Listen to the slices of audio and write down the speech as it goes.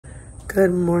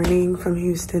Good morning from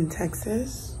Houston,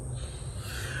 Texas.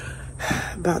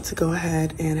 About to go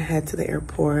ahead and head to the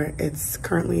airport. It's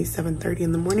currently 7:30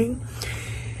 in the morning.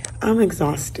 I'm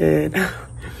exhausted.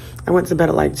 I went to bed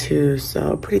at like 2,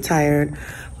 so pretty tired.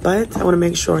 But I want to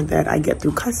make sure that I get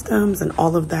through customs and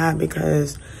all of that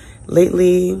because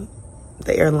lately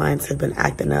the airlines have been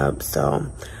acting up. So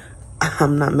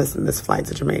I'm not missing this flight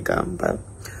to Jamaica. But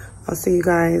I'll see you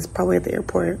guys probably at the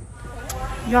airport.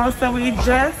 Y'all, so we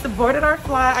just boarded our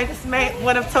flight. I just met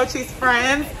one of Tochi's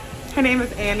friends. Her name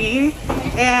is Annie.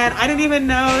 And I didn't even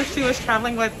know she was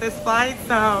traveling with this flight.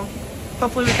 So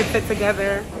hopefully we can fit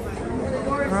together.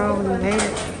 Girl, we made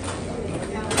it.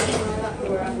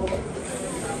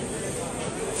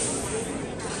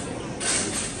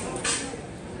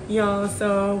 Yo,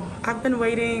 so I've been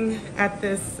waiting at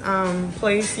this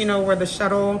place, you know, where the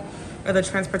shuttle or the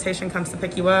transportation comes to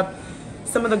pick you up.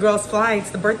 Some of the girls'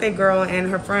 flights, the birthday girl and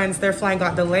her friends, their flight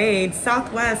got delayed.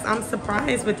 Southwest, I'm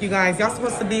surprised with you guys. Y'all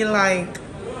supposed to be like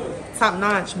top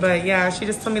notch, but yeah, she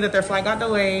just told me that their flight got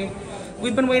delayed.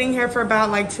 We've been waiting here for about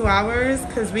like 2 hours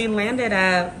because we landed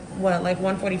at what, like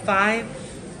 1:45,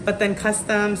 but then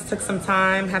customs took some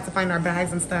time, had to find our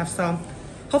bags and stuff. So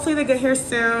hopefully they get here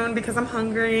soon because I'm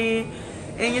hungry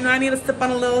and you know I need to sip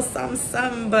on a little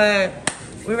something, but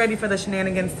we're ready for the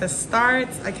shenanigans to start.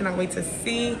 I cannot wait to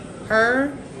see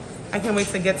her. I can't wait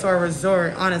to get to our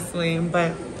resort, honestly,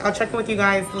 but I'll check in with you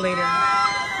guys later.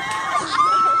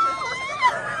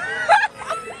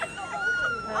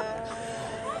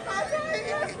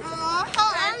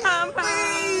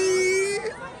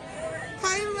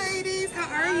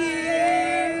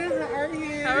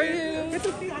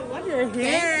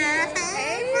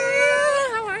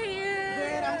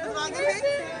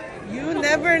 You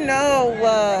never know.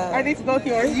 Are these both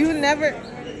yours? You never.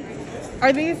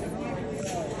 Are these?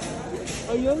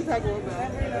 Oh, you only pack one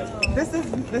bag. This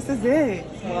is it.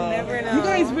 Wow. You never know. You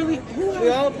guys really? We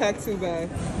all pack 2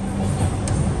 bags.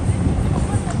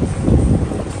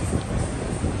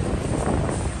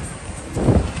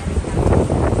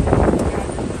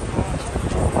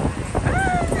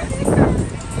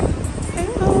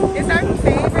 It's our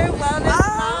favorite wellness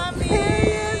mommy.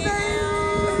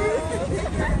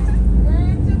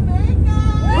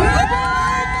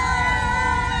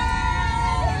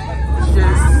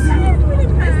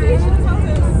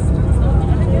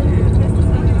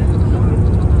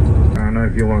 I don't know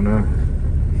if you want to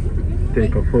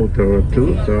take a photo or two,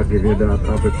 so I'll give you that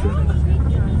opportunity.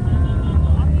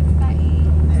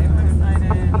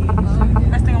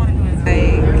 First thing I want to do is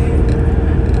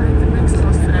it makes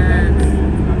no sense.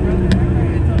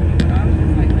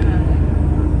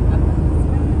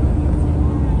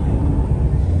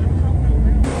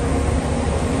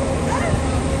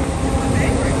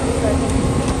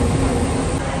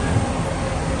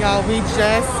 Y'all, we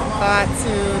just got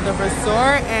to the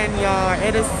resort and y'all,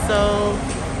 it is so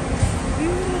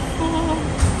beautiful.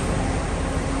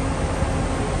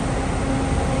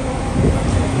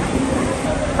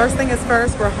 First thing is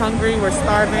first, we're hungry, we're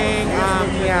starving.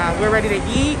 Yeah, we're ready to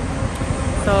eat.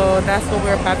 So that's what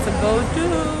we're about to go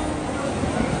do.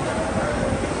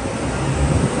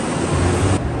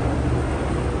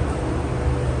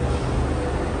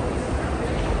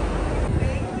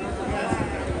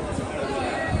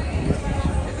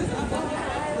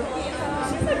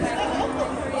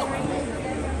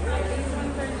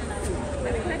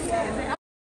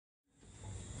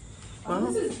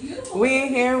 We in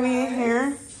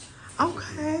here.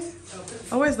 Okay.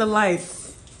 Oh, where's the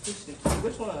lights?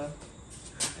 Which one?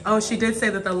 Oh, she did say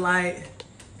that the light.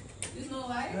 There's no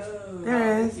light?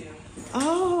 There is.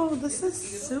 Oh, this is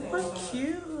super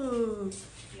cute.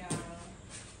 Yeah.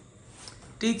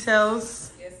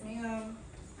 Details. Yes, ma'am.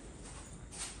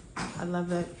 I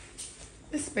love it.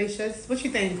 It's spacious. What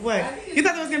you think? What? You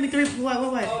thought there was gonna be 3? What?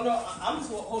 Oh no, I'm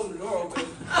just holding the door open.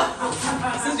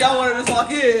 Since y'all wanted to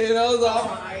walk in, I was like,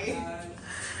 alright.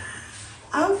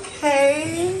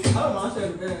 Okay. I don't mind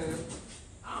sharing the bed.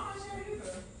 I don't want to share it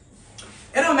either.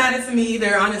 It don't matter to me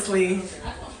either, honestly.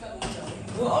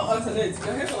 Well, I'll alternate.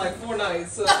 You're here for like 4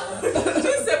 nights, so. She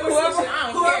said we're switching.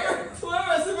 I don't care.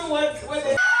 Whoever is sipping one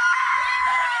day.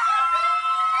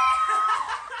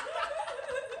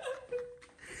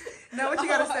 Now what you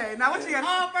gotta say? Now what you gotta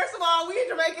say? First of all, we in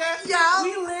Jamaica. Yeah.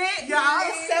 We lit. Yeah.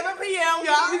 It's 7 p.m.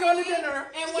 Yeah. We going to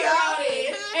dinner. And we're out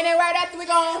it. And then right after we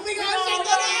gonna check it out.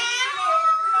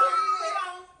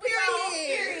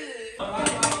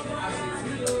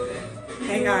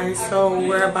 Hey guys, so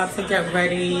we're about to get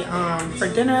ready for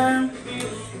dinner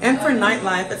and for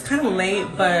nightlife. It's kind of late,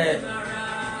 but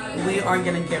we are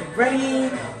gonna get ready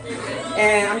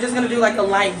and I'm just gonna do like a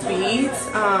light beat.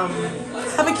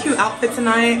 have a cute outfit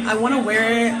tonight. I want to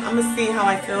wear it. I'm gonna see how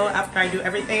I feel after I do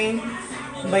everything.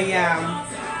 But yeah,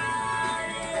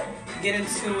 get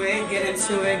into it.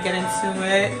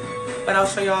 But I'll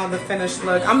show y'all the finished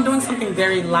look. I'm doing something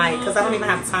very light because I don't even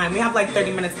have time. We have like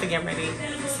 30 minutes to get ready.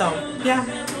 So yeah.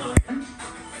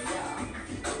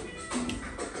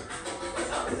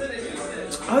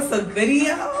 Oh, it's a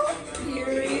video.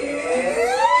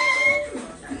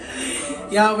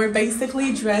 Y'all, we're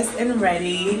basically dressed and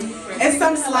ready. It's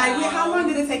some slight. How long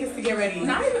did it take us to get ready?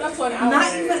 Not even up to an hour.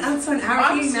 Not even up to an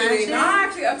hour. Not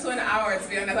actually up to an hour, to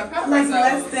be honest. I prepped like myself.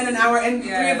 less than an hour, and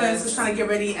 3 of us was trying to get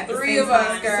ready at the same time. 3 of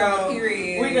us, girl. So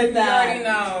period. We did that. You already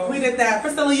know. We did that.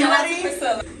 Priscilla, you ready?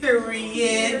 Priscilla.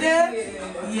 Period.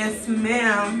 Yes,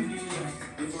 ma'am.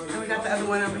 And we got the other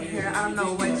one over here. I don't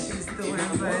know what she's doing,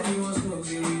 but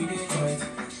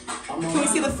can we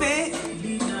see the fit?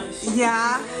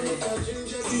 Yeah.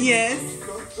 Yes.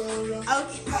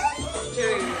 Okay.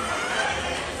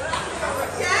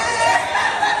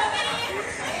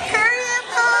 Period,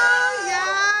 Paul.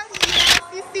 Yeah. Yes.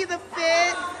 You see the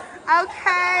fit?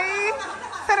 Okay.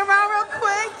 Turn around real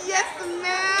quick. Yes,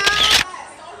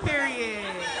 ma'am.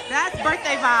 Period. That's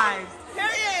birthday vibes.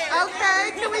 Period.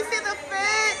 Okay. Can we see the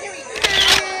fit?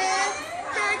 Period.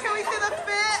 Period. Can we see the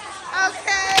fit?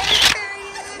 Okay.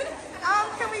 Period.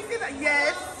 Can we see the?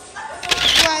 Yes.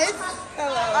 What?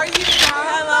 Hello. Are you dumb?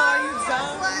 Hello. Are you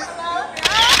dumb?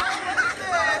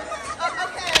 Oh,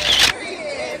 okay.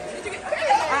 Period.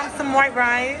 Some white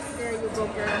rice. There you go,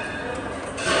 girl.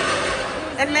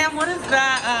 And ma'am, what is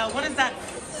that? What does that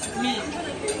mean?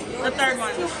 The third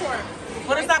one. Pork.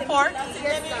 What is that pork? It's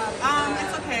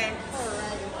okay.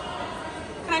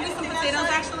 Can I do some potatoes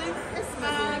actually?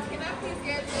 Can I please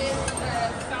get this?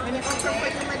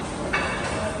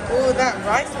 Oh, that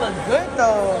rice looks good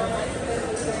though.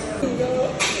 I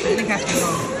think I should go.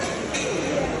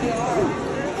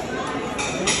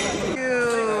 Thank you.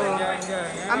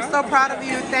 I'm so proud of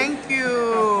you. Thank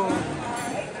you.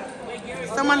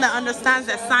 Someone that understands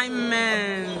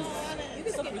assignments.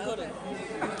 Thank you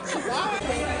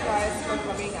guys for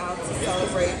coming out to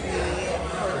celebrate me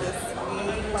for this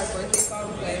week. My birthday's on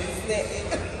Wednesday.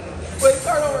 Wait,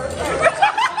 start over.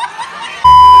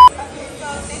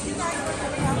 Thank you guys for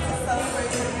coming out to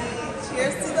celebrate with me.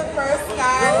 Cheers to the first,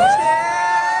 guys. Cheers!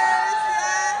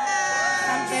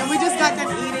 And we just got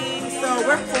done eating, so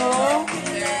we're full.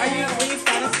 Are you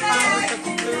satisfied with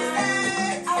the food?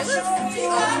 It looks okay.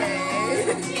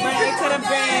 But it could have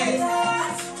been.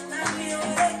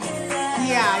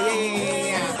 Yeah.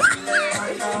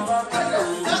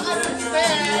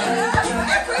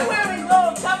 Everywhere we go,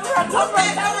 cover up.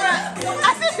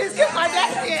 I think she's getting my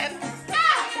neck in.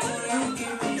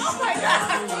 Oh my God.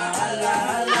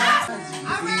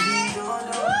 All right.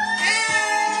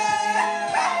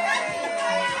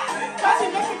 Tochi,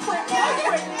 make it quick.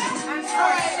 All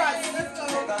right, let's go.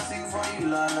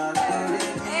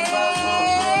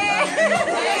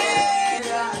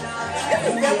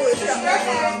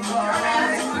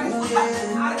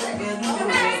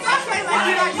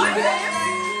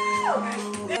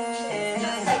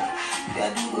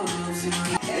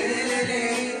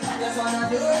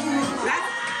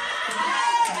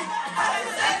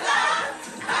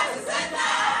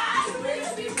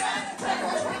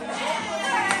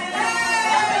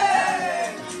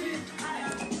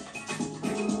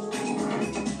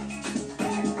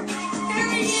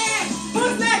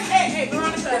 Who's next? Hey,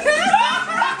 Veronica.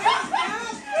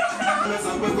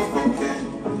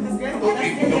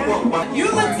 You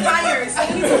look tired, so I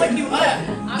need to wake you up.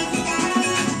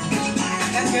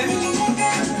 That's good.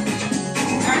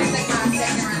 I already took my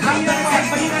second round.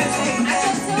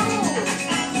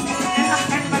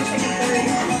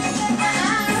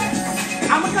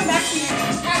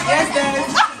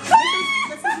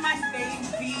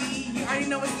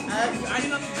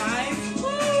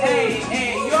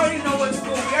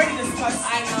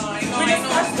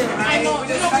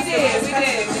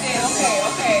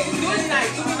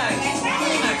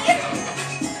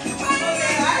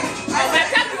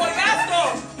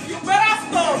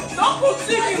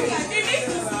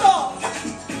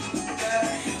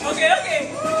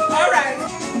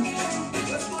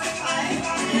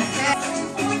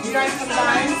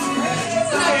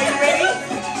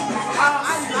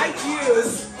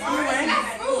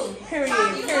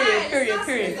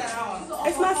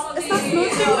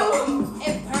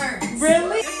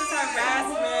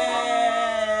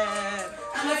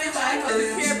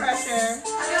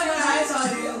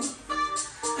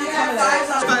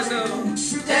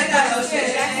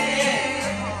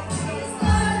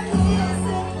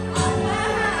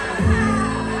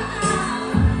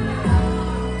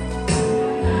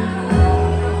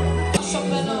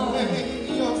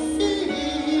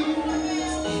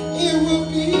 it will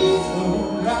be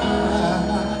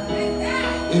alright.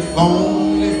 If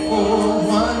only for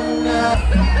one night.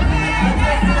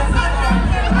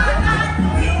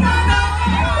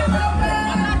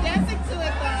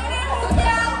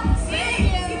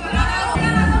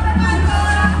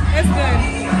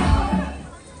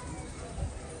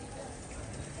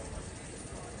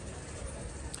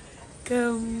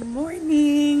 Good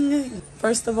morning.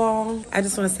 First of all, I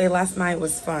just want to say last night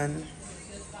was fun.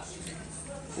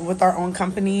 With our own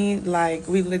company, like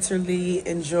we literally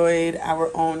enjoyed our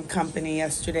own company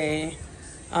yesterday.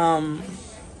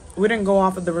 We didn't go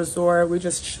off of the resort. We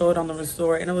just chilled on the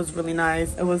resort and it was really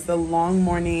nice. It was a long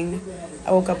morning.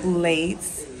 I woke up late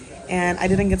and I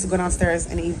didn't get to go downstairs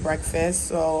and eat breakfast,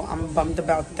 so I'm bummed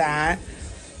about that.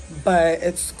 But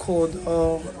it's cool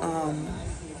though.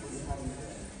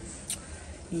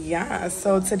 Yeah,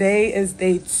 so today is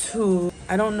day 2.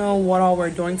 I don't know what all we're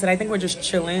doing today. I think we're just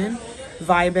chilling,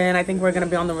 vibing. I think we're gonna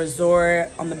be on the resort,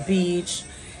 on the beach,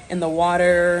 in the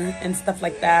water and stuff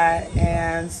like that.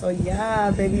 And so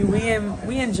yeah, baby, we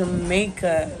in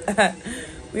Jamaica.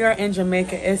 We are in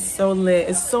Jamaica. It's so lit.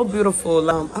 It's so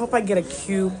beautiful. I hope I get a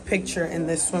cute picture in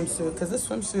this swimsuit because this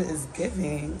swimsuit is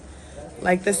giving.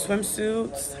 Like this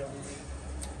swimsuit,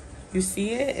 you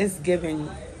see it? It's giving.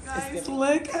 Guys,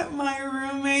 look at my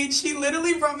roommate. She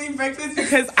literally brought me breakfast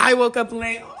because I woke up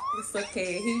late. It's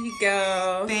okay. Here you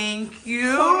go. Thank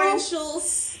you.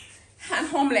 Torrentials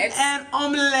and omelette. And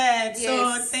omelette. Yes.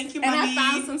 So thank you, mommy. And I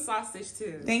found some sausage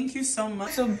too. Thank you so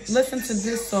much. So listen to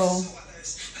this, so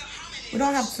we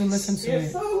don't have to listen to it.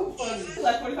 It's so funny.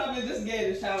 Like 45 minutes just get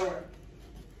in the shower.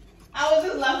 I was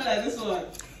just laughing at this one.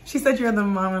 She said you're the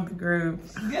mom of the group.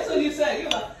 Guess what you said?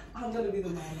 You're like, I'm gonna be the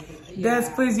mom of the group. Des,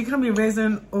 please, you can't be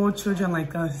raising old children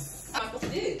like us. I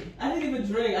didn't even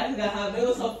drink. I just got high. It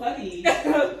was so funny.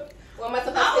 What am I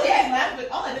supposed to I was do? laughing.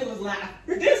 All I did was laugh.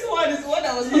 This one is one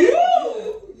that was you.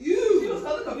 She was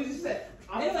color confused. She said,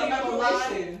 I'm not gonna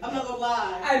lie. I'm not gonna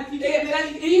lie. And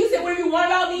you said whatever you want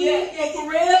about me? Yeah. For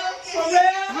real? For real?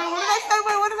 What did I say?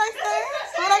 Wait, what did I say?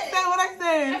 What I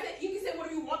say? I said, you can say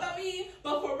whatever you want about me,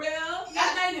 but for real,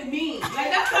 that's not even me.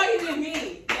 Like, that's not even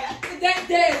me. That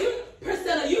day,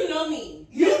 Priscilla, you know me.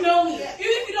 You know me. Yeah. Even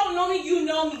if you don't know me, you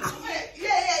know me.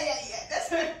 Yeah. That's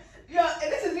her. Yo,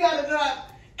 and this is the other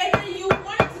drop. And then you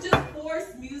wanted to just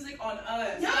force music on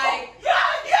us. Yo, Like, yeah.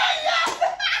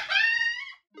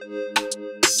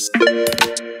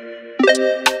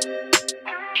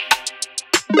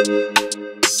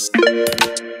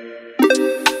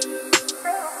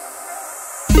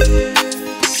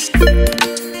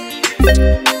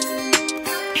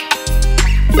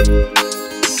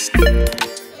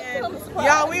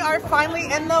 Y'all, we are finally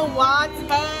in the water.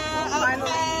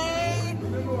 Okay.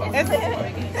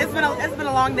 It's been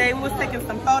a long day. We was taking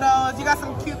some photos. You got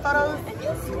some cute photos?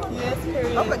 yes,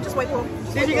 period. Oh, but just wait for.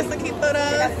 Did you get some cute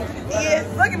photos? Yes.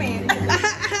 Look at me.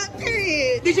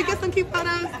 Period. Did you get some cute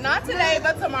photos? Not today,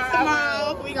 but tomorrow.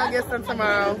 Tomorrow. We gonna get some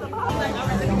tomorrow.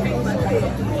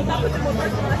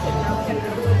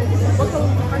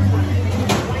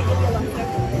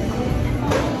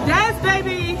 Yes,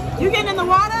 baby. You getting in the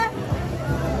water?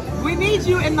 We need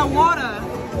you in the water.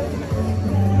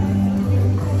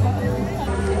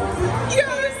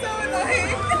 You're so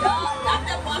annoying. Not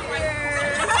that walk right there.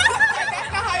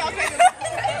 That's not how y'all take it.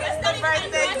 That's not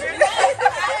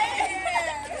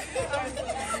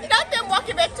Not them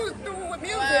walking back through with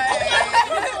music.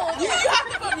 You have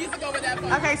to put music over that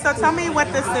part. Okay, so tell me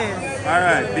what this is. All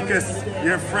right, because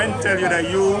your friend tell you that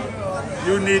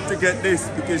you need to get this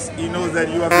because he knows that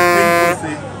you have a pink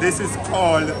pussy. This is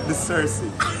called the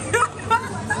Cersei.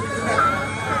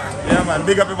 Yeah, man.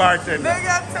 Big up the bartender. Big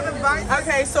up to the bartender.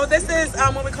 Okay, so this is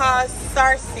what we call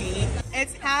Cersei.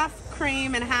 It's half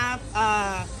cream and half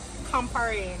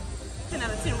Campari. 10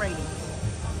 out of 10 rating.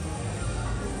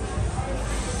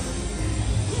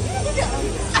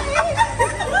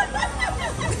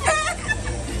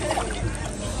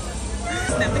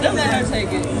 Don't let her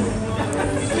take it.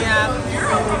 Yeah.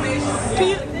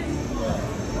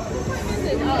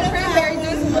 Cranberry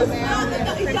juice, man.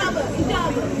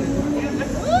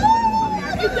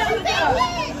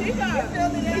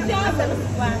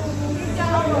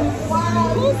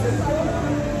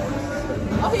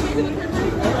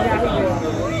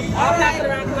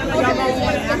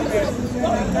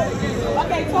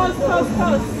 Okay, close.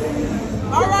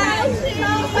 All right.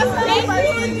 Thank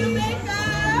you, Jamaica.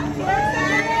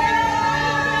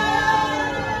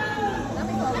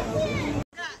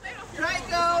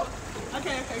 Draco.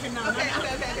 Okay, no. Okay.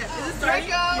 Is this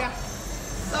Draco? Yeah.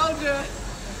 Soldier.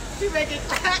 She make it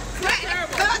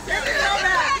terrible.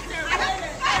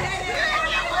 I hate it.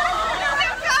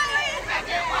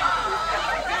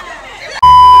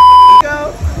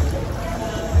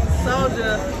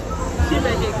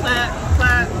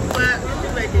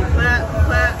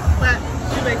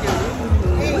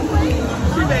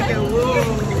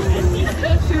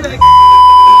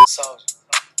 So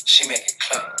she make it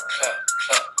clap, clap,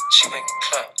 clap. She make it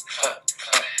clap, clap,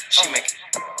 clap. She make it.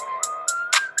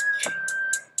 Yeah,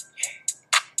 yeah.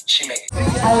 She make it.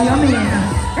 Oh, yummy.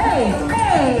 Hey,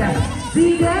 hey.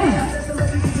 See that?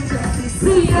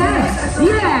 See that?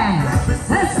 Yeah.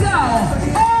 Let's go.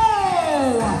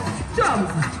 Oh, jump,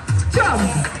 jump,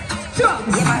 jump.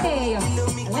 Hey,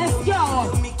 let's go.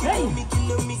 Hey,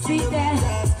 see that?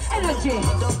 Energy,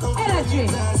 energy.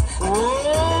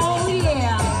 Oh,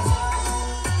 yeah.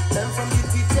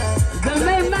 The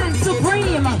main man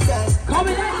supreme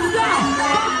coming at you down.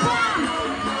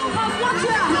 Come watch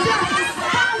out.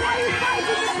 Why are you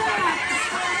fighting with that?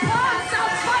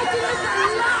 Stop fighting with the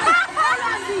light.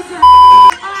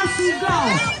 Off she go.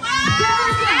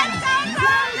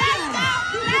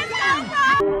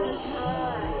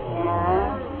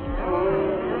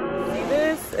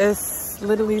 This is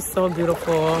literally so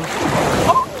beautiful.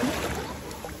 Oh!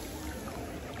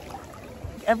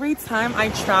 Every time I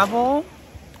travel,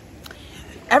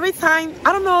 I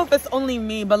don't know if it's only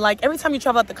me, but like every time you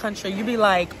travel out the country, you be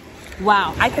like,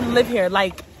 wow, I can live here.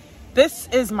 Like, this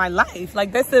is my life.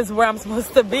 Like, this is where I'm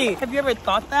supposed to be. Have you ever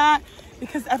thought that?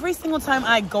 Because every single time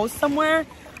I go somewhere,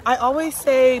 I always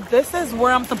say, this is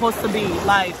where I'm supposed to be.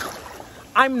 Like,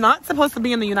 I'm not supposed to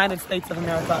be in the United States of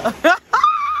America.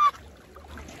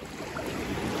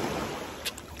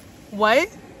 What?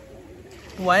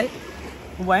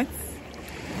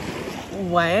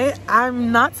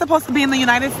 I'm not supposed to be in the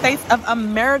United States of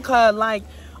America. Like,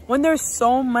 when there's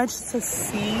so much to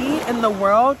see in the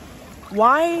world,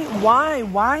 why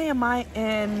am I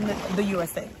in the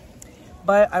USA?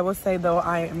 But I will say though,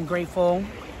 I am grateful.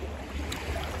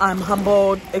 I'm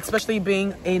humbled, especially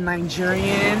being a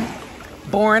Nigerian,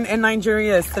 born in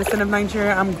Nigeria, a citizen of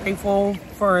Nigeria. I'm grateful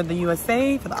for the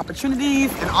USA, for the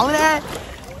opportunities and all of that.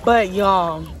 But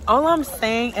y'all, all I'm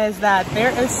saying is that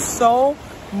there is so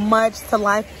much to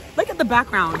life. Look at the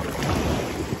background.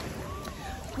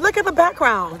 Look at the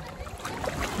background.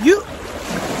 You're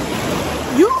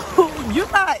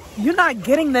not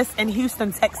getting this in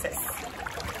Houston, Texas.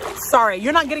 Sorry,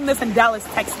 you're not getting this in Dallas,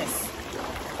 Texas.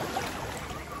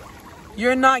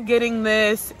 You're not getting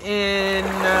this in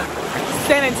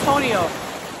San Antonio.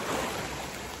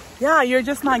 Yeah, you're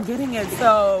just not getting it.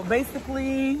 So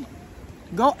basically,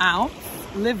 go out,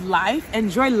 live life,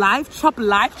 enjoy life, chop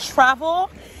life, travel.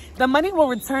 The money will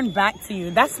return back to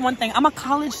you. That's one thing. I'm a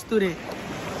college student.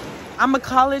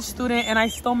 And I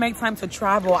still make time to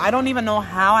travel. I don't even know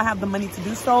how I have the money to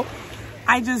do so.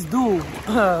 I just do.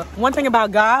 One thing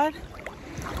about God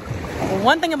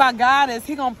is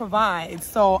He gonna provide.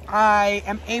 So I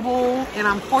am able, and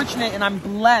I'm fortunate, and I'm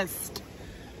blessed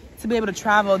to be able to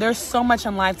travel. There's so much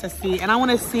in life to see, and I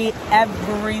want to see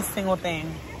every single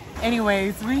thing.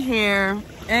 Anyways, we're here.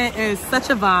 It is such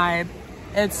a vibe.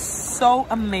 It's so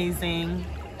amazing.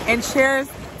 And cheers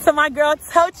to my girl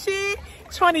Tochi,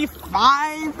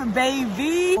 25,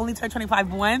 baby. Only turned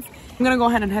 25 once. I'm gonna go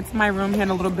ahead and head to my room here in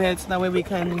a little bit so that way we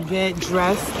can get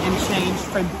dressed and change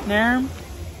for dinner.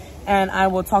 And I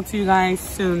will talk to you guys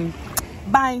soon.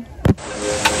 Bye.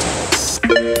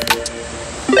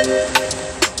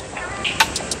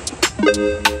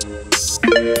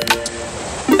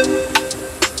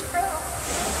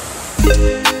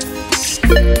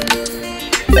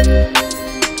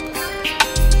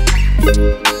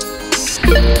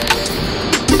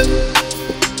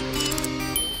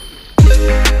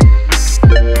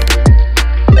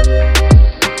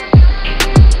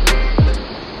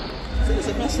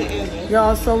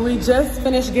 Y'all, so we just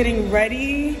finished getting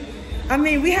ready. I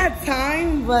mean, we had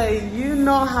time, but you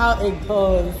know how it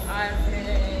goes.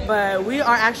 But we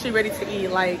are actually ready to eat.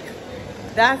 Like,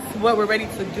 that's what we're ready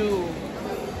to do.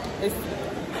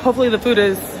 Hopefully the food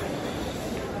is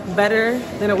better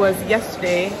than it was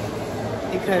yesterday,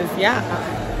 because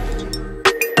yeah.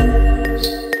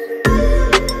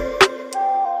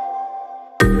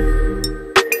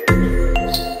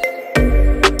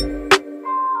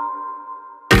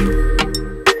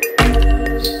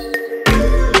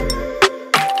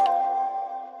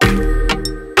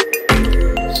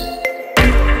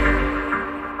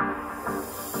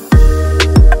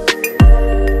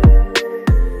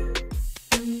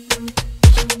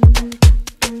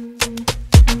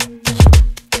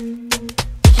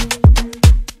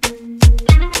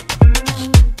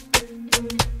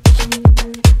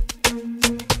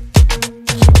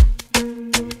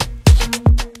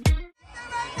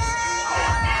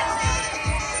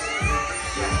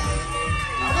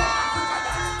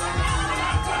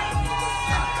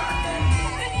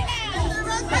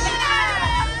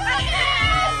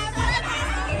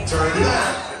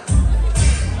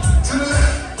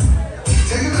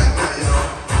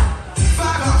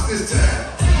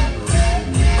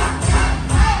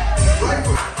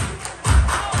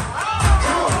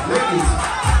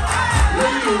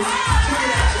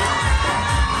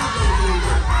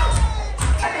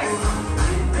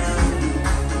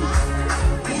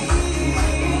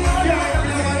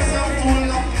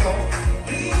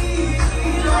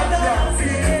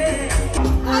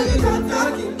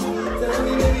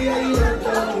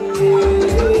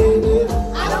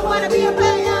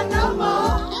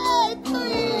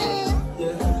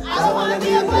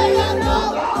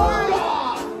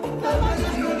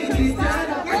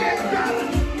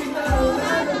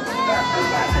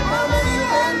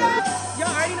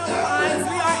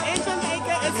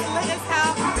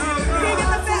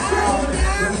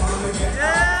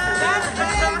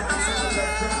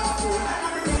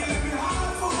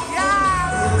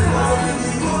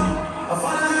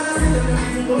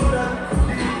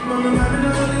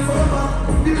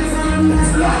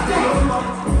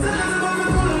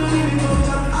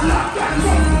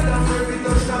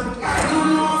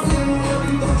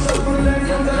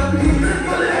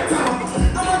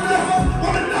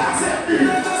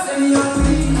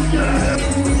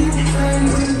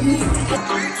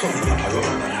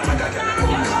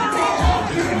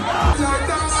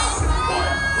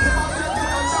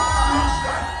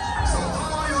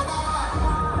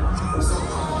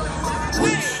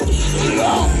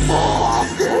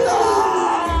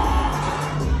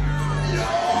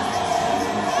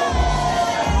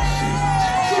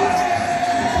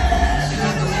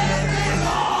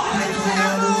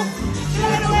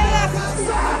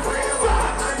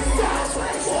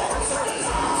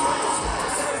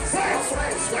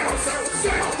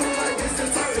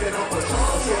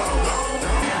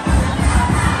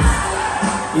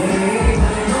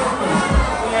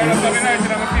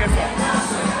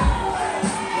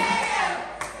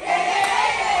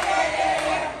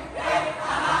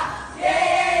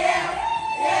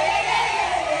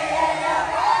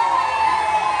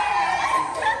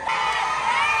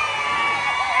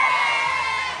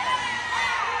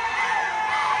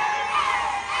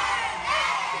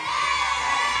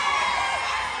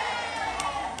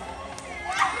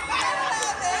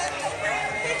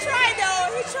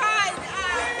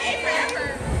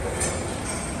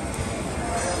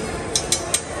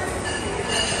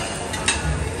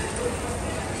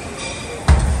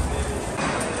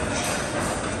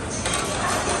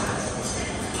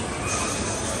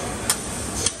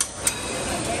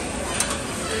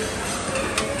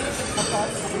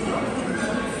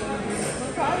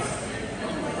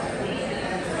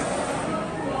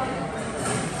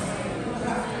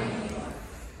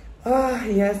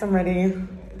 Yes, I'm ready.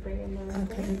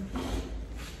 Okay.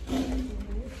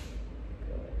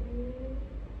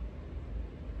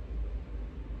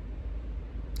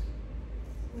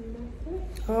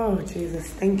 Oh, Jesus,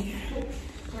 thank you.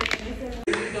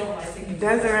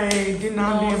 Desiree, do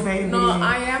not be a baby. No,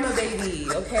 I am a baby,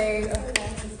 okay?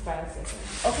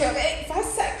 Okay, 5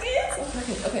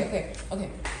 seconds. Okay.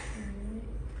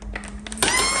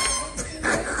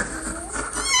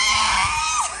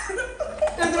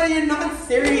 Desiree, you're not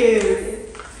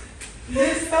serious.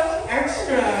 You're so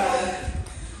extra.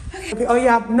 Okay. Oh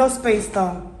yeah, no space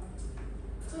though.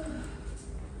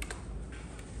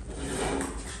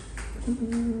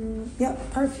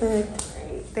 Yep, perfect.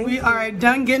 We are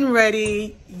done getting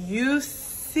ready. You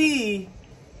see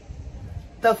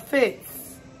the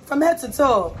fits from head to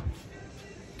toe.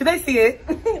 Do they see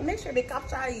it? Make sure they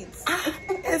capture it.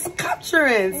 It's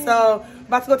capturing. So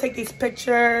about to go take these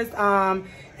pictures,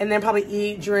 and then probably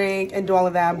eat, drink, and do all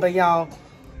of that. But y'all,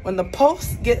 when the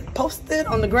posts get posted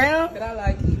on the ground, But I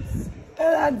like it.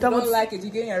 I double Don't like it,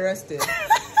 you're getting arrested.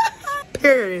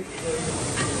 period.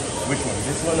 Which one?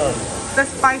 This one or The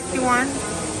spicy one.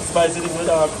 spicy with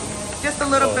dark? Just a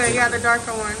little bit, yeah, the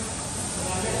darker one.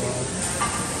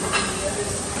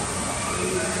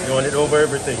 You want it over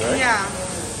everything, right? Yeah.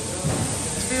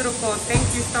 Beautiful.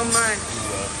 Thank you so much.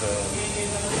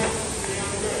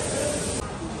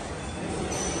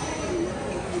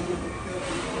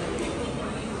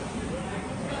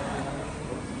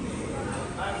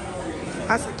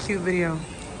 That's a cute video.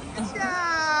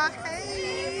 Yeah,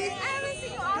 hey.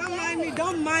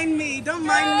 Don't mind me. Don't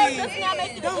mind me. It's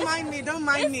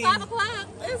 5 o'clock.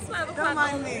 It's 5 o'clock. Don't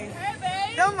mind me. Hey,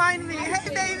 babe. Don't mind me. Hey,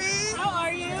 baby. How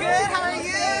are you? Good. How are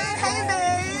you? Hey,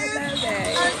 babe.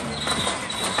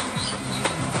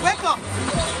 Wake up.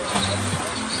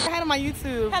 Say hi to my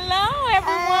YouTube. Hello,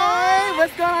 everyone. Hey,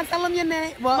 what's going on? Tell them your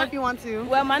name. Well, if you want to.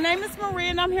 Well, my name is Marie,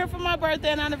 and I'm here for my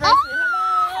birthday and anniversary.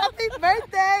 Happy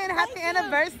birthday and happy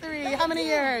anniversary. How many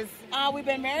years? We've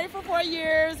been married for 4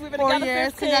 years. We've been 4 together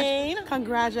years. 15.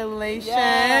 Congratulations.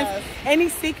 Yes. Any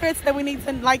secrets that we need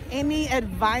to, like, any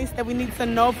advice that we need to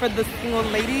know for the single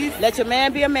ladies? Let your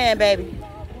man be a man, baby.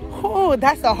 Oh,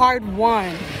 that's a hard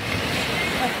one.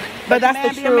 But that's man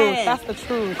the be a truth. man. That's the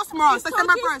truth. Tomorrow, It's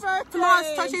September Tochi's 1st. birthday.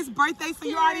 Tomorrow's Tochi's birthday, so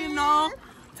you already know.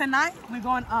 Tonight, we're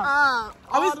going up.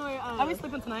 All the way up. Are we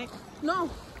sleeping tonight? No.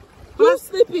 Who's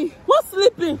sleeping? Who's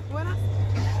sleeping? We're not.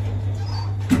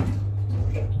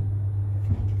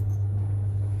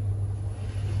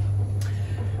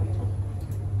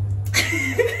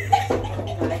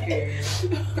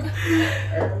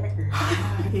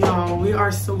 Yo, we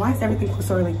are so. Why is everything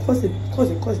so early? Close it.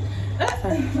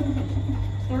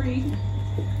 Sorry.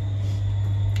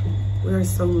 We are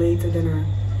so late to dinner.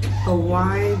 But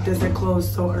why does it close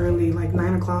so early? Like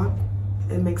 9 o'clock?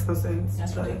 It makes no sense.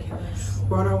 That's ridiculous.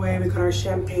 We're on our way. We got our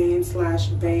champagne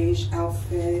 / beige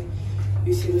outfit.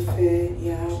 You see the fit,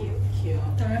 yeah. you.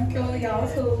 Thank you, y'all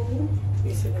too.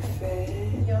 You see the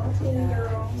fit. Y'all too,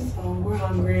 girl. So we're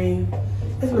hungry.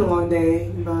 It's been a long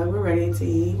day, but we're ready to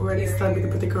eat. We're ready to start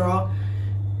with the girl.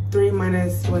 T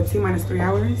minus 3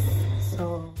 hours.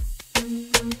 So.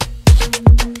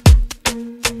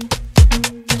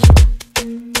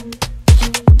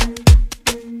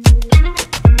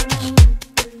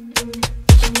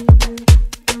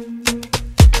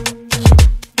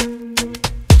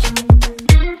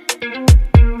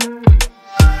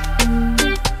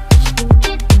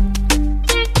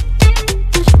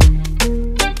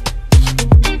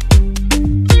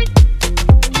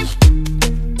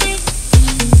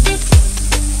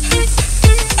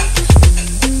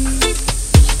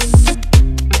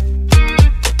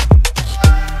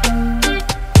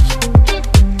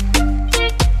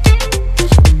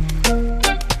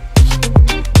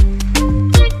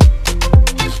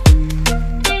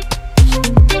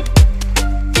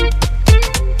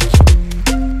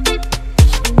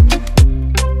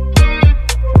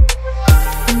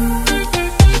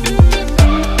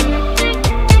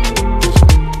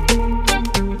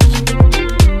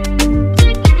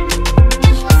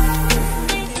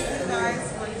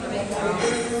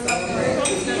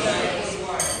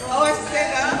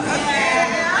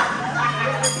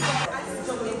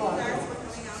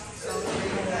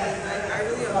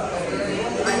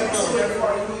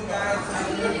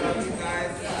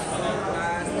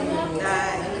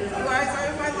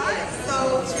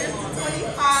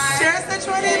 Cheers to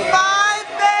 25,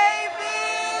 baby!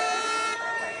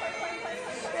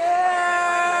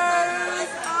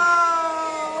 Cheers!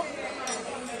 Oh!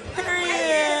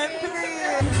 Period,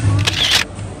 period.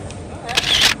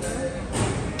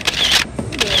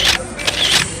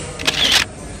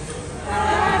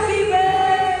 Happy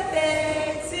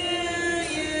birthday to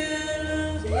you!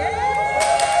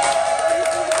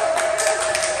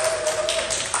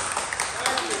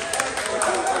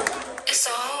 It's a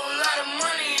whole lot of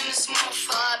money in this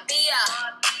motherfucker.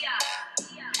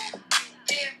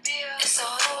 It's a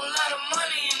whole lot of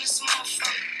money in this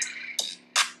motherfucker.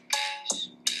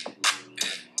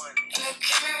 And if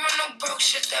Kimmy run no broke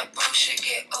shit, that broke shit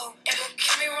get old. And if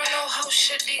Kimmy run no hoe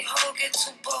shit, the hoe get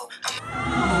too bold.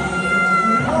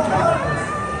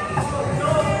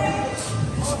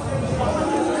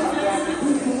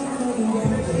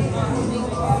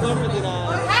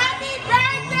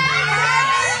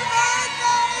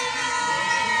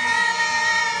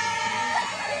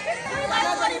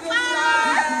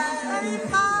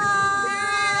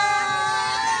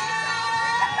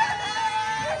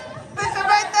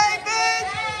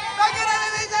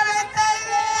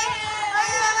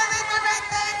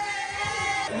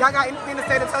 Y'all got anything to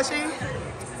say to Tochi?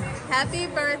 Happy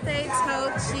birthday,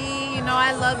 Tochi. You know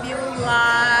I love you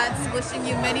lots. Wishing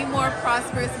you many more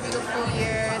prosperous, beautiful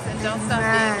years. And don't stop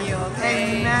being you,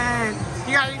 okay? Amen.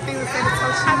 You got anything to say to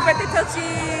Tochi? Happy birthday, Tochi.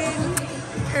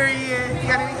 Period. You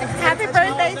got anything to say Happy to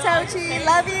birthday, Tochi.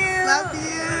 Love you. Love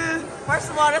you. First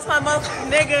of all, that's my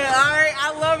motherfucking nigga, alright?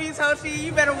 I love you, Tochi.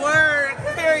 You better work,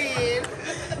 period.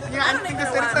 You got anything to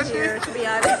say to Tochi? To be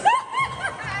honest.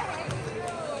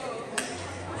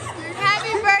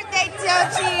 Happy birthday,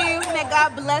 Tochi. May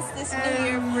God bless this new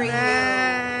year for you.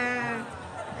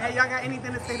 Hey, y'all got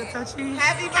anything to say to Tochi?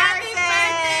 Happy birthday.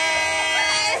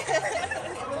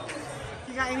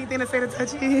 You got anything to say to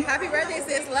Tochi? Happy birthday,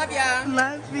 sis. Love y'all.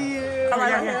 Love you. All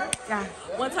right, yeah.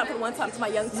 One time to my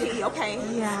young T, okay?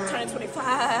 Yeah. Turning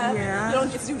 25. Yeah. You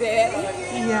don't get to do that.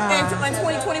 Yeah. And in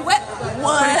 2020, what?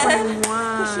 2021.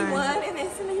 She won, and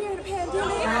it's in the year of the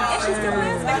pandemic. And she's still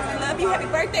wins. I love you. Happy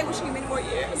birthday. Wishing you many more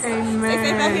years. Amen. Stay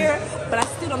safe out here, but I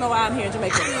still don't know why I'm here in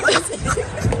Jamaica.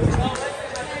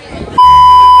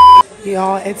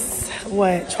 Y'all, it's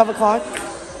what, 12 o'clock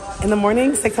in the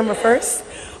morning, September 1st?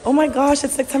 Oh my gosh,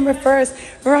 it's September 1st.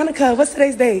 Veronica, what's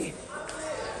today's date?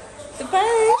 The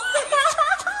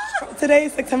first. Today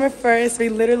is September 1st. We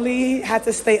literally had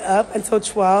to stay up until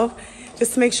 12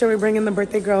 just to make sure we bring in the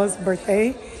birthday girl's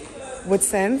birthday with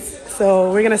sense.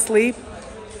 So we're gonna sleep.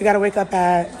 We gotta wake up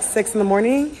at 6 in the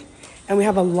morning and we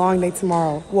have a long day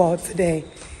tomorrow. Well, today.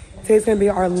 Today's gonna be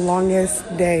our longest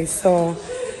day. So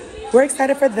we're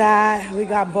excited for that. We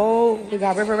got boat, we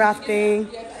got river rafting,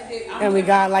 and we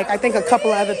got like, I think a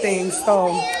couple of other things.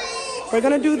 So we're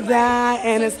gonna do that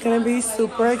and it's gonna be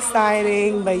super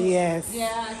exciting, but yes,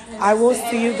 I will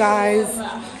see you guys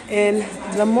in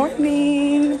the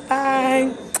morning.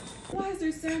 Bye. Why is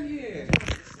there sand here?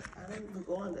 I don't even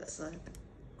go on that side.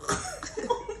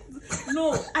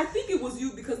 No, I think it was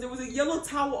you because there was a yellow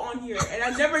towel on here and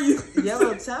I never used it.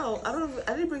 Yellow towel? I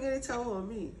didn't bring any towel on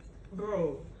me.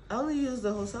 Bro, I only used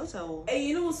the hotel towel. Hey,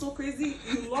 you know what's so crazy?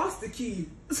 You lost the key.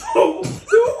 So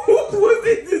who was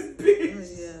in this bitch? Oh,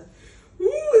 yeah. Who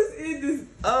was in this?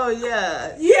 Oh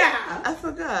yeah. Yeah. I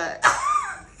forgot.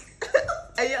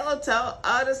 A yellow towel.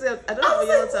 Honestly, I don't have a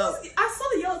yellow towel. I saw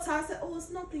the yellow towel. I said, "Oh,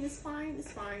 it's nothing. It's fine.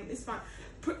 It's fine. It's fine."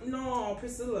 No,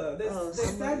 Priscilla. They're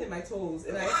stabbing my toes,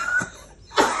 and I.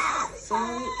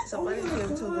 Somebody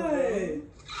came to the room.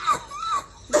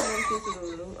 Somebody came to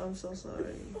the room. I'm so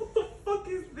sorry. What the fuck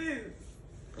is this?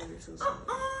 I'm so sorry.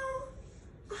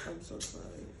 I'm so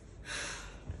sorry.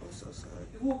 I'm so sorry.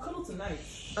 We'll cuddle tonight.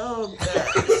 Oh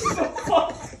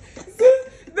God.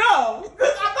 No,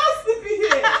 I'm not sleeping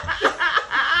here.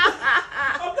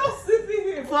 I'm not sleeping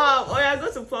here. Pom, oh yeah,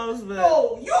 go to Pom's bed.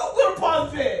 No, you go to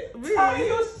Pom's bed. Really? Tell me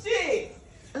your shit.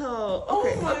 Oh,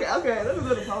 okay, okay. Let me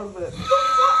go to Pom's bed.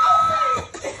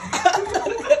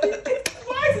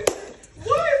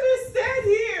 Why is it stand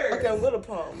here? Okay, I'm going to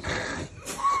Pom.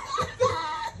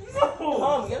 No.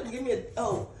 Pom, you have to give me a.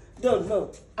 Oh,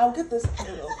 no. I'll get this.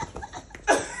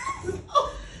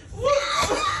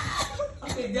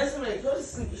 Okay, Desiree, go to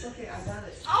sleep. It's okay, I got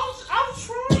it. I'm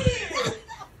trying.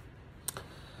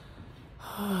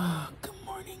 Good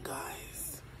morning,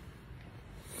 guys.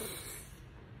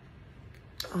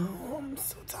 Oh, I'm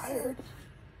so tired.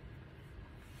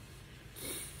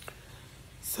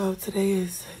 So today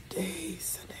is day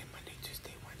Sunday, Monday,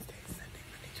 Tuesday, Wednesday, Sunday,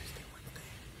 Monday, Tuesday, Wednesday.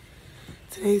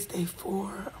 Today's day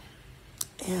 4,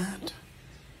 and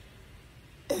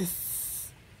it's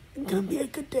gonna be a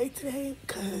good day today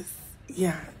because,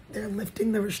 yeah, they're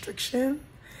lifting the restriction,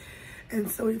 and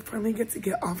so we finally get to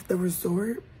get off the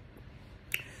resort.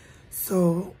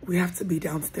 So we have to be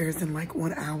downstairs in like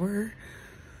 1 hour.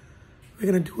 We're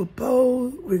gonna do a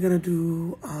boat, we're gonna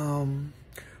do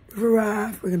river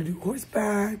raft, we're gonna do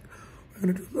horseback, we're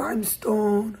gonna do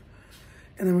limestone,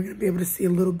 and then we're gonna be able to see a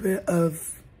little bit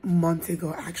of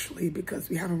Montego actually, because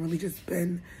we haven't really just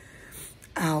been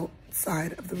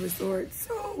outside of the resort.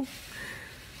 So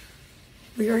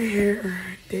we are here,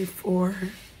 day 4,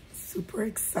 super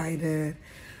excited.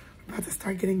 We're about to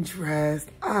start getting dressed.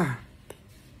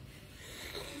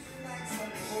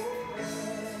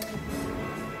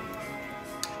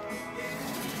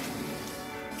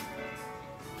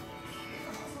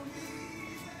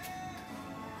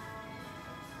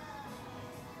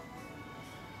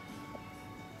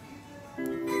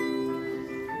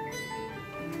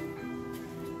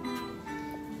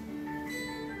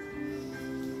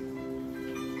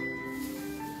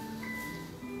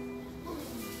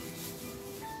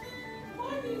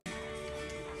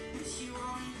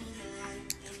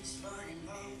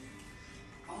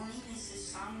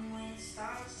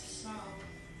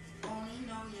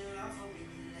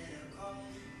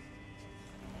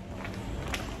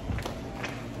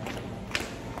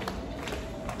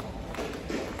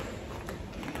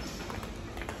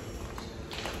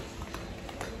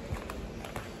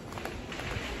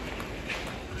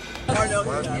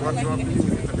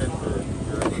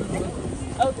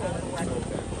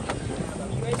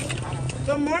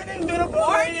 Good morning, beautiful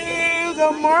ladies.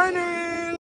 Good morning.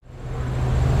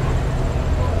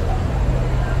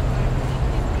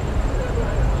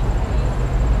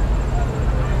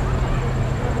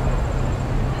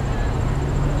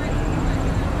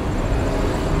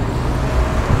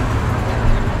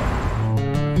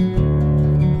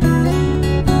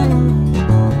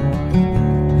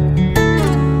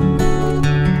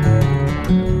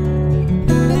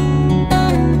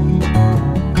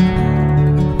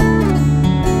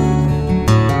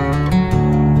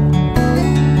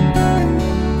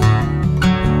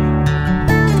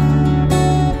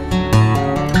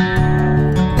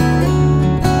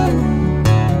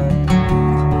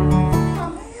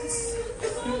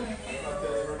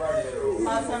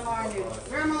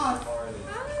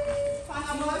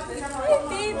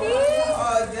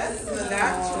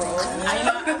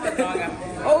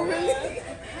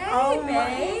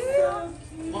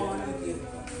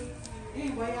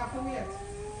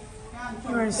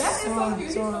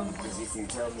 If you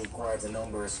tell me quite a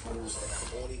number of schools, then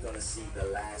I'm only gonna see the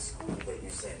last school that you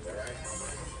sent, alright?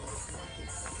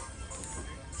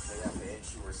 So you have to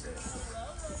ensure yourself.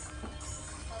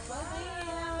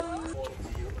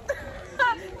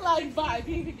 Like, bye.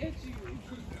 Can't forget you.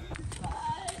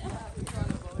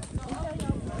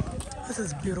 This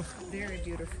is beautiful. Very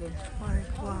beautiful.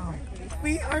 Like, wow.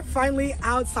 We are finally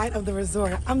outside of the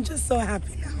resort. I'm just so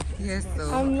happy now. Yes,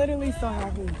 so. I'm literally so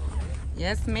happy.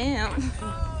 Yes, ma'am.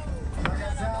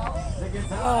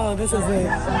 Oh, this is it.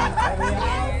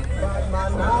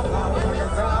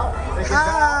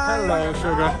 Hello,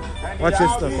 sugar. Watch your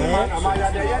stuff, man.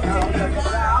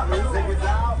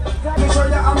 Show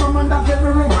you I'm a man that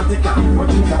very romantic. But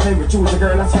you can let me choose a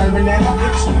girl that's tell me never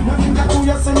bitch. Nothing that you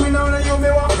just send me now that you me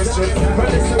walk the street.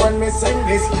 But listen when me sing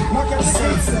this, knock your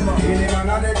seats. Any man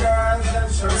of the girls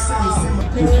that show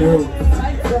you.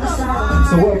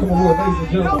 So welcome aboard, ladies and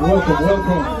gentlemen.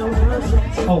 Welcome.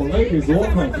 Oh, ladies,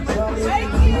 welcome.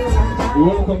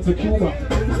 Welcome to Cuba.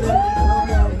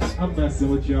 I'm messing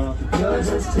with y'all.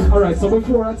 Alright, so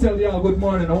before I tell y'all good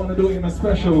morning, I want to do it in a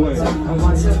special way.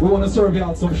 We want to serve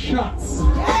y'all some shots.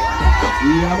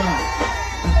 Yeah, man.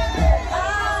 I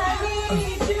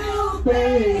need you,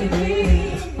 baby.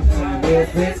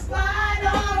 If it's quite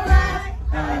alright,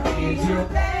 I need you,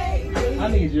 baby. I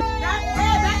need you.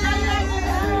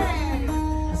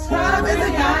 Scrub is a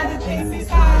guy that thinks he's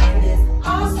fine,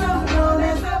 also known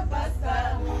as a buster.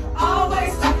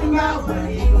 Always talking about what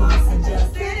he wants and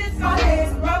just sitting on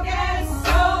his broken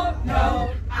soul. No,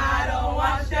 I don't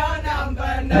want your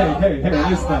number, no. Hey,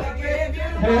 listen.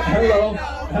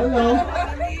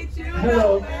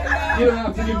 Hello. You don't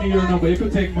have to give me your number, you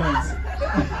could take mine.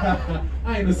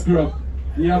 I ain't a scrub.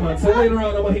 Yeah, man. So later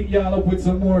on, I'm gonna hit y'all up with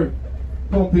some more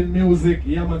pumping music.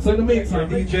 Yeah, man. So in the meantime,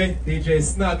 DJ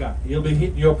Snagger, he'll be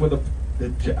hitting you up with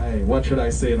what should I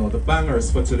say now? The bangers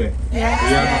for today. Yeah,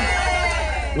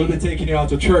 man. We'll be taking you out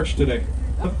to church today.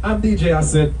 I'm DJ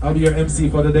Acid. I'll be your MC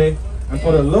for the day. And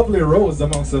for the lovely Rose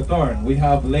amongst the thorn, we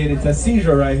have Lady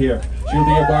Tassija right here. She'll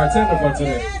be your bartender for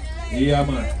today. Yeah,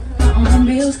 man. On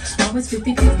bills, always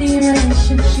 50-50 in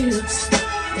relationships.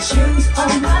 The shoes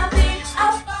on my feet,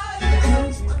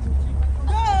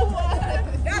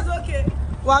 That's okay.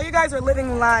 While you guys are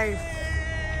living life.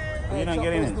 You're not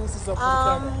getting it.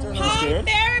 Home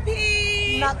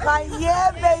therapy. Not quite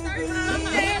yet, baby.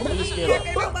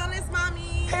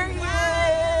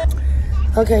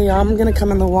 Okay, y'all, I'm gonna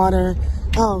come in the water.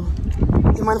 Oh,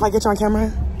 you mind if I get you on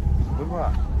camera?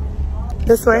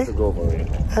 This way? Go over it.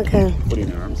 Okay. Put in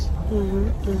your arms.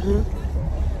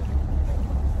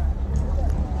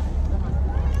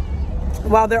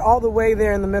 Wow, they're all the way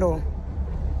there in the middle.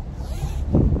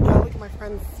 Oh, look at my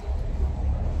friends.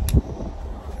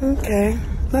 Okay,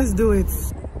 let's do it.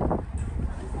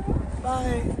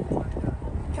 Bye.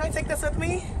 Can I take this with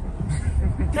me?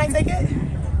 Can I take it?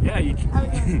 Yeah, you can.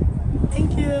 Okay.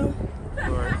 Thank you.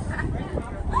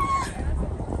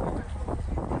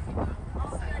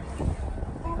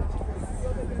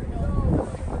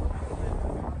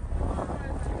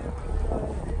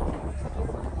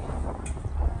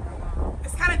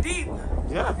 It's kind of deep.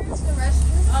 Yeah.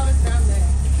 Oh, it's down there.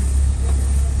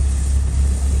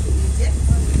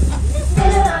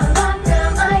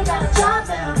 I got a job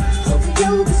now. So to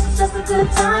you, this is just a good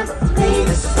time. But to me,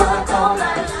 this is fuck all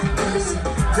night.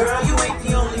 Girl, you ain't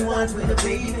the only one with a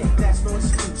baby. That's no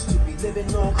excuse to be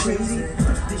living all crazy.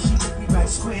 Then she look me right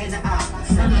square in the eye.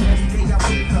 Everything I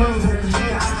wake up for,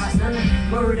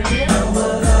 murder.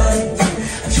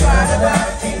 Try to buy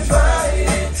things right.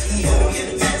 You get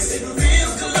dancing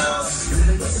real close.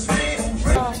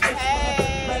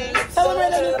 Tell them where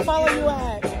they need to follow you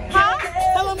at. Huh?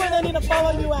 Tell them where they need to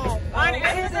follow you at. On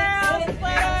Instagram,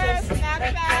 Twitter,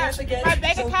 Snapchat, my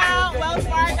bank account, Wells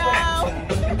Fargo.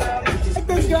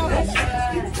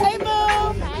 Hey, boo.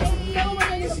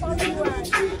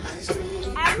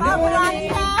 At Love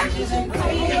Veronica.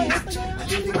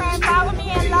 You can follow me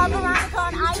at Love Veronica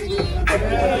on IG.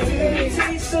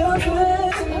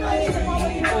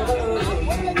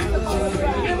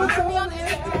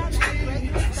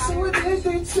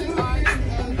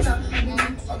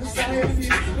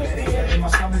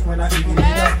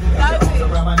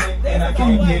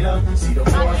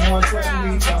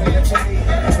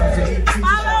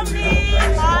 Follow me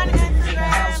on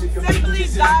Instagram,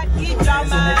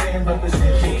 simply.edrama.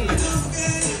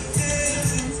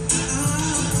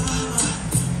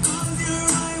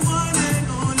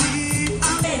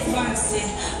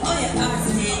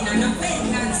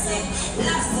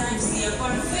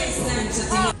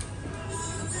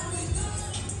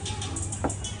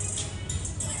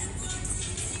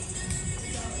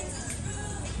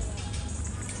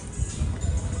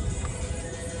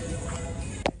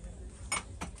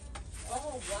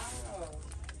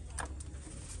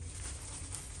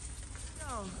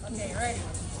 Okay, ready.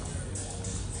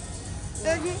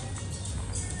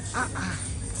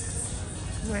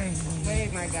 Wait,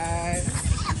 my God.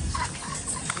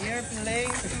 You're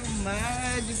playing too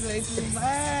much. You play too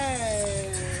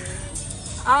much.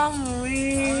 I'm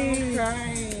weak. I'm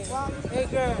crying. Hey,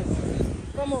 girls.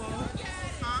 Come on.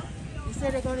 Huh? You said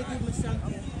they're going to give me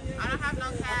something. I don't have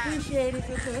no cash. Appreciate it if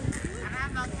you could. I don't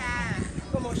have no cash.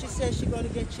 Come on, she said she's going to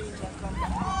get change and come back.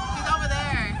 She's over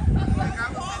there. The girl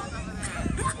who said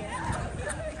is over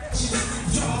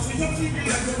there.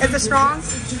 Is it strong?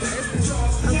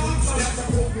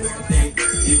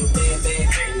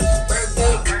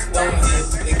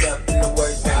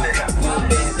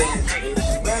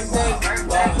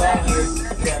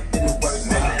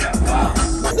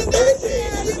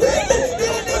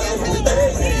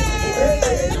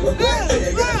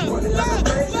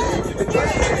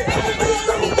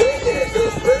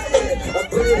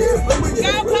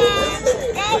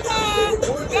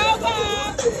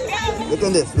 Look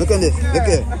at this, look at this, look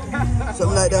here.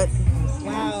 Something like that.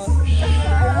 Wow.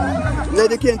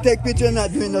 Lady can't take picture and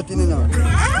not doing nothing, you know.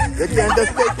 They can't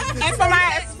just take picture. It's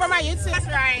for my YouTube, that's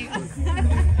right.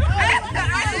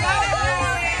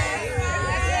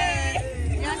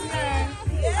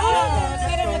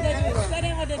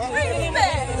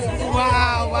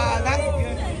 Wow, that's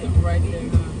good. Right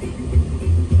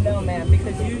there. No, man,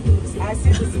 because I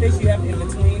see the space you have in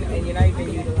between and you're not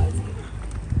even utilizing it.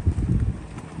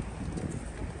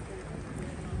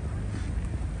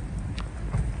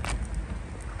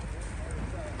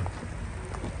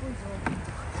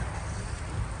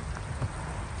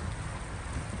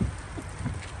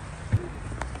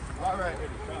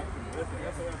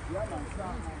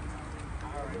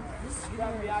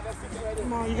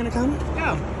 Come on, you gonna come?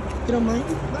 Yeah. You don't mind?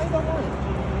 No, you don't mind.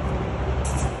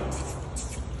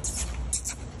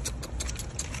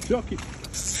 Jockey.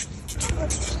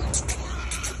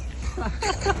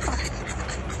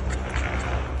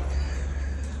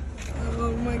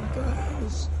 Oh my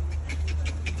gosh.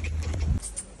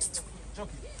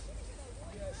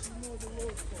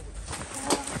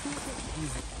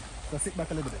 So sit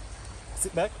back a little bit.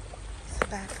 Sit back. Sit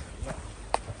back.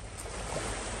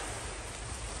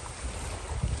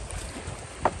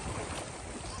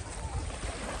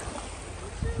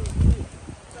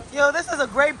 Yo, this is a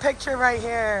great picture right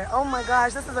here. Oh my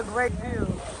gosh, this is a great view.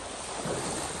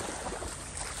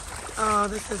 Oh,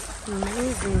 this is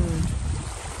amazing.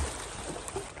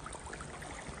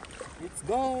 It's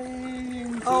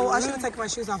going. Oh, I should have taken my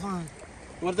shoes off, huh?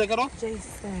 You want to take it off?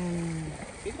 Jason.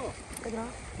 Take it off. Take it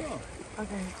off? Yeah.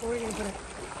 Okay, where are you gonna put it?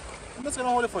 I'm just going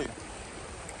to hold it for you. Okay,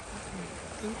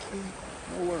 thank you.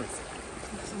 No worries.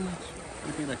 Thank you so much.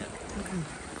 Anything like that. Okay.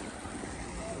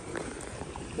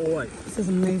 Boy. This is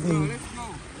amazing.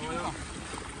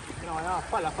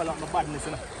 Follow my badness,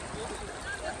 you know.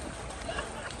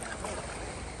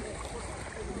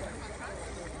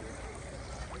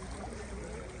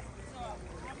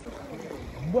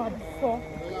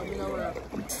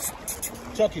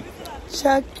 Chucky.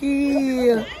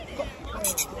 Chucky.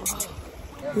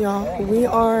 Y'all, we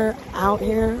are out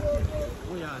here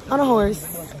on a horse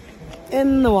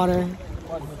in the water.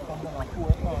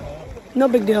 No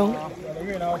big deal.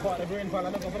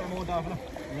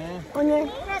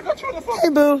 Hey,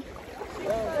 boo.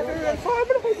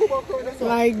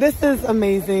 Like, this is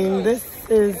amazing. This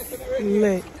is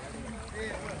lit.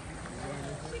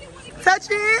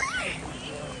 Tochi.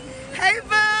 Hey,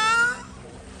 boo.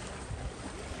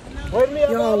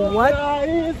 Yo, what?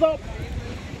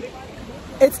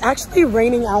 It's actually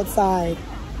raining outside.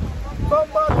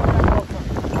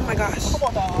 Oh my gosh.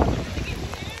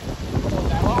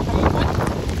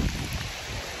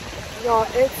 Y'all,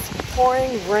 it's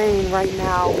pouring rain right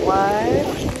now. What?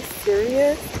 Are you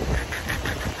serious?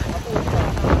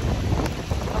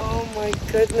 Oh my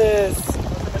goodness.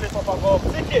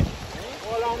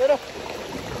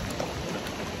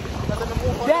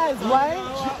 Yes, what?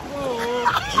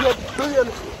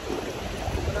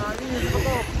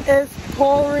 It's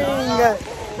pouring.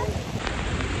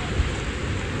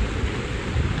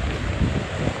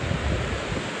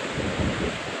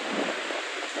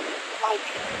 Like,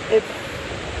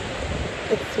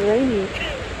 it's raining.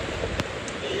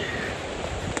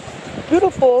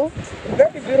 Beautiful,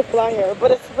 very beautiful out here,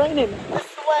 but it's raining. The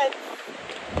sweat.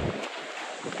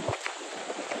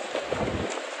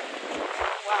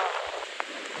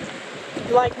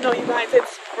 Wow. Like, no, you guys,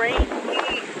 it's raining.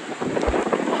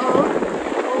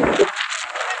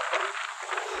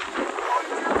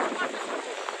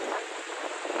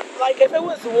 Like, if it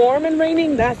was warm and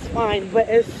raining, that's fine, but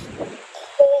it's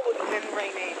cold and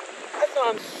raining. That's why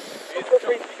I'm super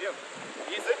freaking.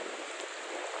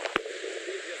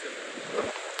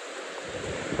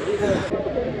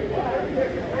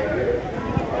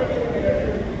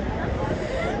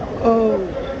 Oh.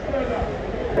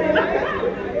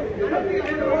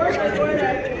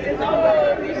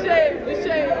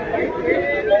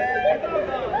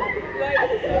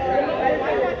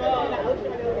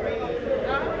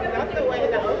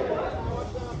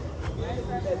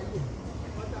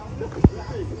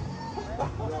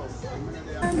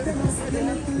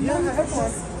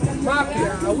 Mark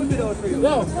here, I will be there for you.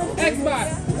 Yo, Xbox.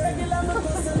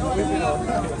 Run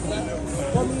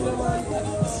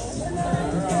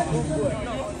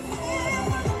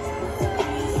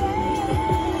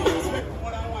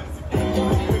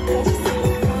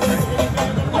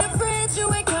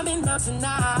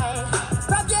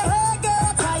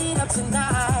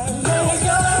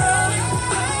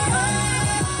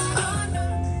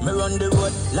the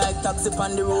road like taxi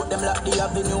on the road. Them like the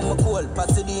avenue, my cool.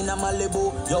 Pasadena,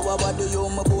 Malibu. Yo, what do you,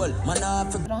 my bowl? Man, I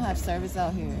don't have service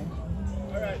out here.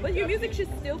 But your music should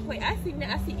still play. I see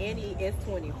Annie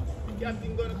S20.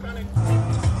 Captain gonna connect.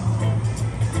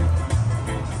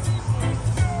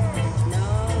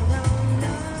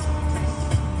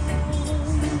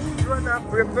 You are not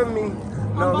pray for me.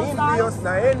 No envious,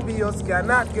 no envious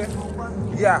cannot get.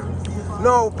 Yeah.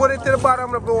 No, put it to the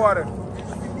bottom of the water.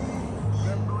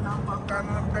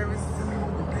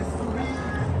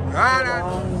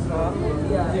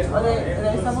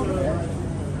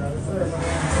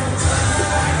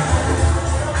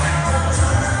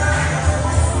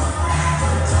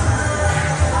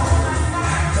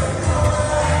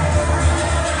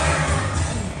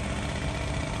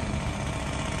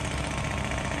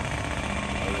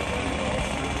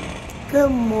 Good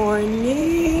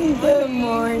morning. Good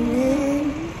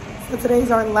morning. So today's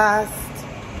our last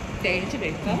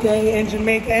day in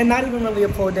Jamaica, and not even really a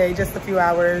full day, just a few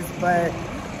hours, but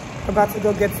we're about to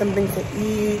go get something to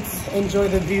eat, enjoy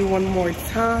the view one more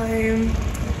time,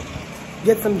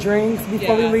 get some drinks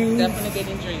before we leave. Definitely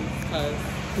getting drinks, cause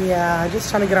yeah, just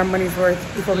trying to get our money's worth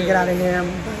before we get out of here.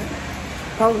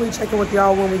 But probably check in with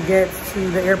y'all when we get to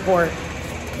the airport.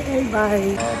 Okay,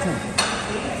 bye.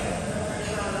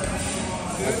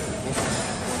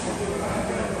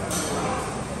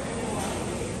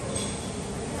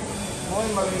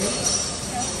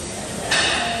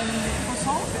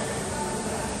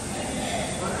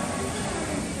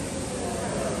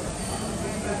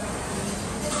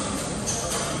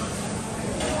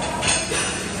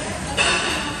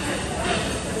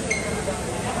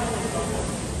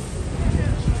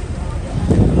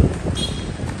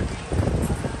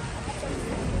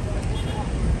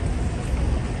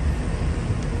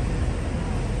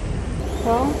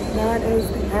 Well, that is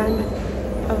the end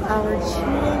of our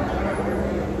trip.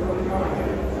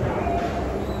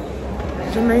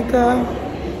 Jamaica,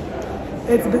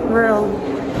 it's been real.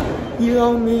 You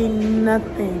owe me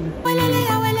nothing.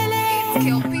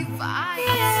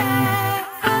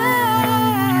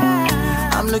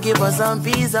 I'm looking for some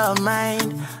peace of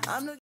mind.